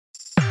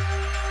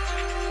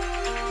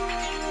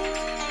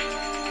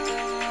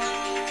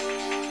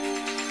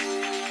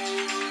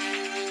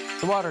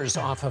The waters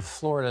off of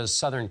Florida's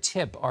southern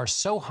tip are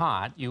so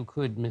hot you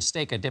could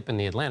mistake a dip in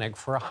the Atlantic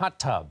for a hot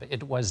tub.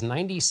 It was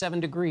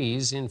 97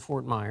 degrees in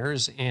Fort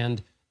Myers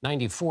and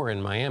 94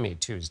 in Miami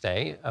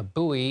Tuesday. A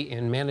buoy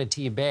in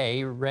Manatee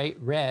Bay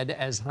read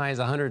as high as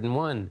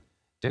 101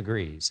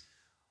 degrees.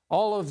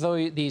 All of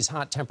these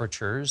hot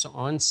temperatures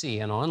on sea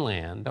and on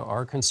land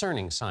are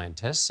concerning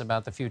scientists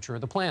about the future of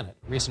the planet.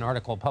 A recent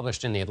article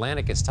published in The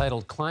Atlantic is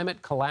titled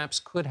 "Climate Collapse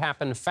Could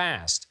Happen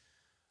Fast."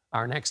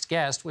 Our next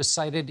guest was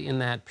cited in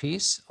that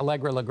piece.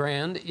 Allegra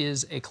Legrande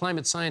is a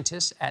climate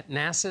scientist at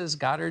NASA's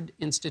Goddard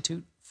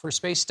Institute for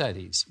Space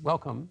Studies.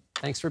 Welcome.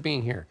 Thanks for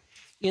being here.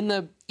 In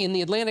the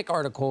Atlantic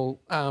article,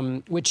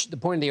 which the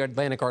point of the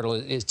Atlantic article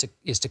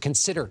is to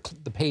consider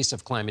the pace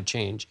of climate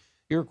change,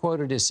 you're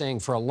quoted as saying,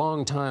 for a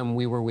long time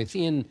we were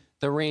within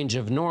the range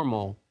of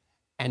normal,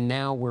 and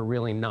now we're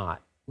really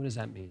not. What does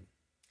that mean?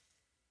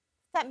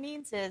 What that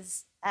means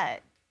is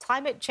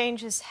climate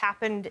change has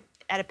happened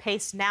at a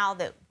pace now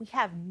that we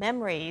have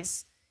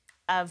memories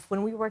of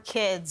when we were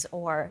kids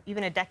or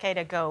even a decade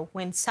ago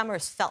when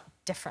summers felt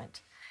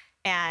different.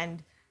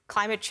 And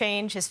climate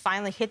change has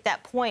finally hit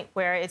that point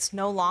where it's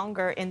no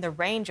longer in the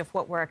range of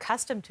what we're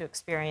accustomed to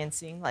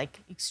experiencing, like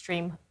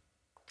extreme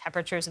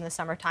temperatures in the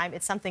summertime.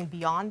 It's something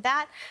beyond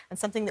that and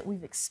something that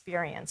we've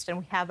experienced and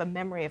we have a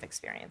memory of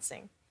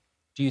experiencing.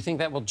 Do you think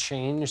that will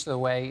change the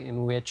way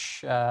in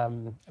which, I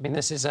mean,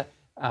 this is a,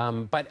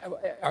 but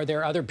are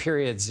there other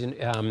periods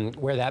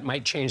where that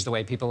might change the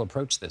way people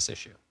approach this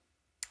issue?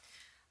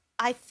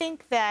 I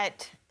think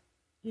that,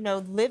 you know,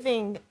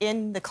 living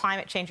in the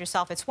climate change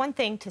yourself, it's one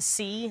thing to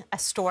see a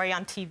story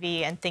on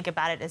TV and think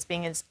about it as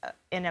being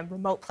in a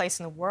remote place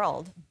in the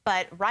world.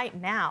 But right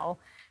now,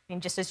 I mean,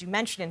 just as you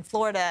mentioned, in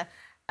Florida,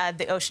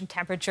 the ocean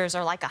temperatures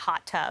are like a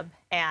hot tub.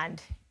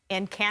 And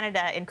in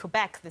Canada, in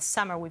Quebec, this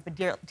summer, we've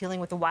been dealing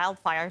with the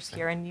wildfires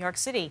here in New York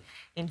City.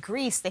 In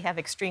Greece, they have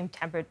extreme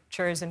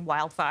temperatures and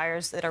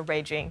wildfires that are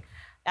raging.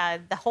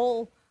 The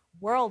whole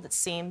world, it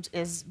seems,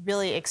 is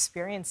really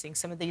experiencing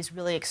some of these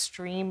really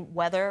extreme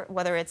weather,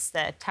 whether it's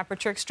the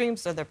temperature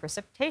extremes or the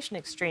precipitation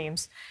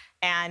extremes.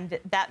 And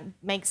that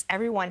makes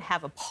everyone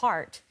have a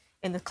part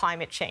in the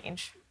climate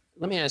change.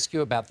 Let me ask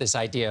you about this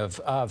idea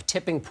of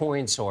tipping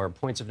points or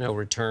points of no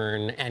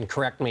return, and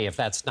correct me if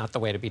that's not the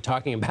way to be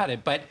talking about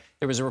it, but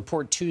there was a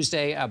report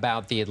Tuesday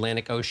about the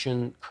Atlantic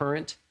Ocean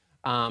current.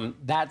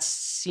 That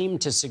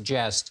seemed to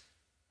suggest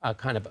a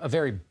kind of a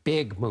very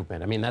big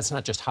movement. I mean, that's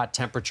not just hot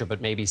temperature,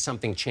 but maybe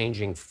something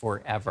changing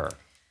forever.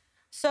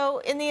 So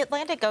in the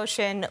Atlantic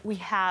Ocean, we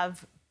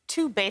have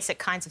two basic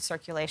kinds of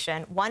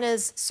circulation. One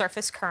is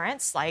surface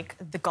currents, like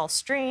the Gulf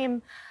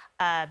Stream.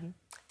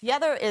 The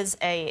other is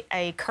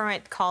a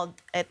current called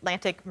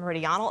Atlantic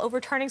meridional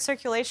overturning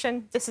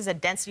circulation. This is a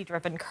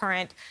density-driven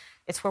current.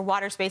 It's where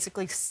waters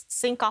basically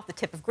sink off the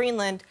tip of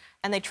Greenland,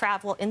 and they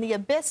travel in the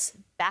abyss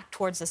back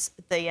towards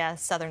the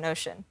Southern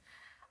Ocean.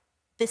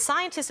 The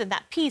scientists in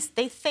that piece,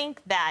 they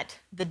think that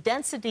the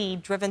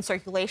density-driven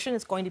circulation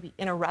is going to be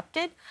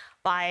interrupted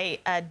by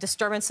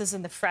disturbances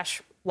in the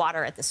fresh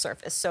water at the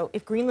surface. So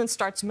if Greenland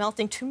starts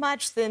melting too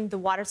much, then the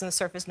waters on the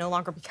surface no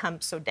longer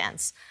become so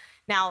dense.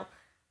 Now,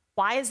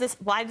 why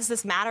does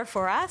this matter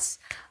for us?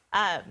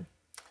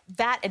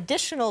 That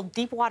additional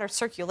deep water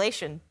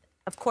circulation,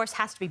 of course,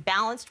 has to be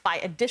balanced by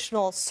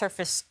additional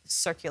surface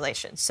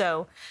circulation.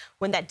 So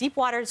when that deep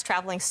water is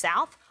traveling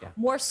south,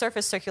 more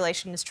surface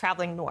circulation is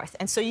traveling north.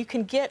 And so you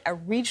can get a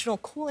regional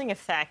cooling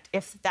effect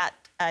if that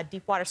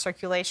deep water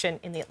circulation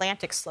in the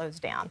Atlantic slows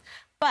down.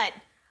 But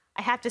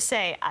I have to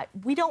say,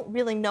 we don't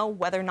really know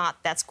whether or not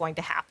that's going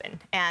to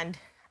happen. And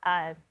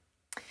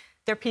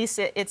their piece,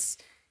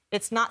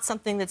 it's not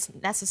something that's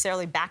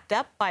necessarily backed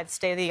up by the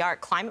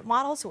state-of-the-art climate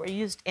models that were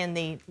used in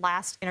the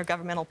last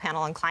Intergovernmental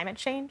Panel on Climate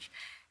Change.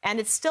 And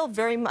it's still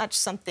very much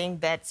something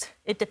that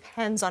it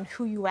depends on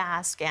who you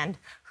ask and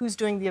who's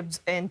doing the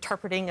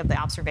interpreting of the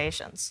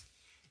observations.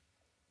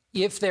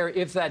 If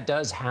that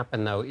does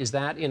happen, though, is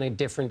that in a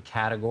different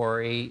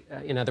category?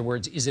 In other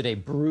words, is it a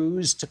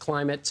bruise to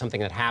climate, something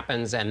that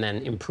happens and then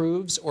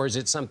improves? Or is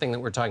it something that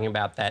we're talking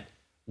about that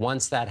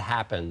once that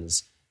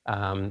happens,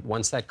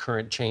 once that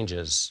current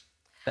changes,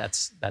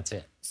 that's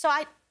it? So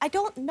I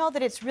don't know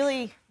that it's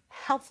really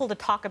helpful to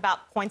talk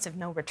about points of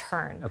no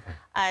return. Okay.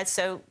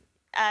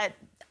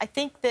 I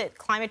think that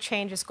climate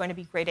change is going to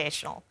be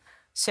gradational.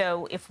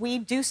 So if we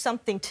do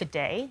something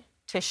today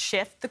to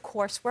shift the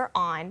course we're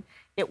on,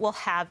 it will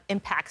have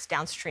impacts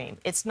downstream.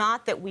 It's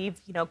not that we've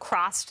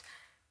crossed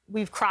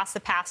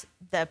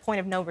the point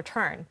of no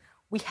return.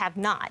 We have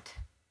not.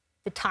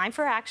 The time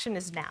for action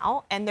is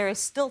now, and there is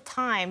still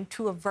time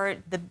to avert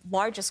the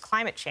largest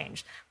climate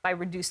change by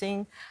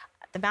reducing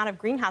the amount of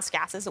greenhouse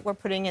gases that we're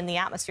putting in the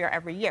atmosphere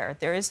every year.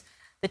 There is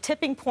the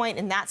tipping point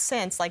in that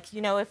sense, like,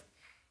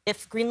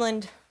 if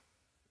Greenland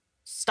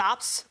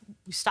stops,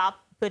 we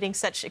stop putting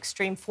such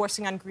extreme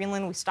forcing on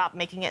Greenland, we stop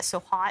making it so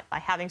hot by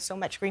having so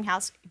much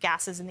greenhouse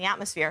gases in the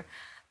atmosphere,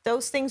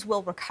 those things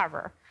will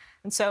recover.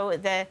 And so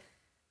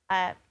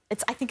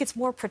I think it's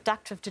more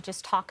productive to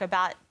just talk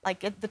about,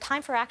 the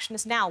time for action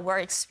is now. We're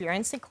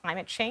experiencing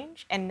climate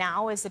change, and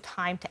now is the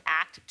time to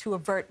act to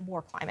avert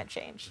more climate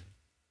change.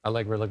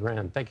 Allegra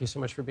Legrande, thank you so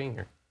much for being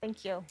here.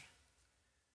 Thank you.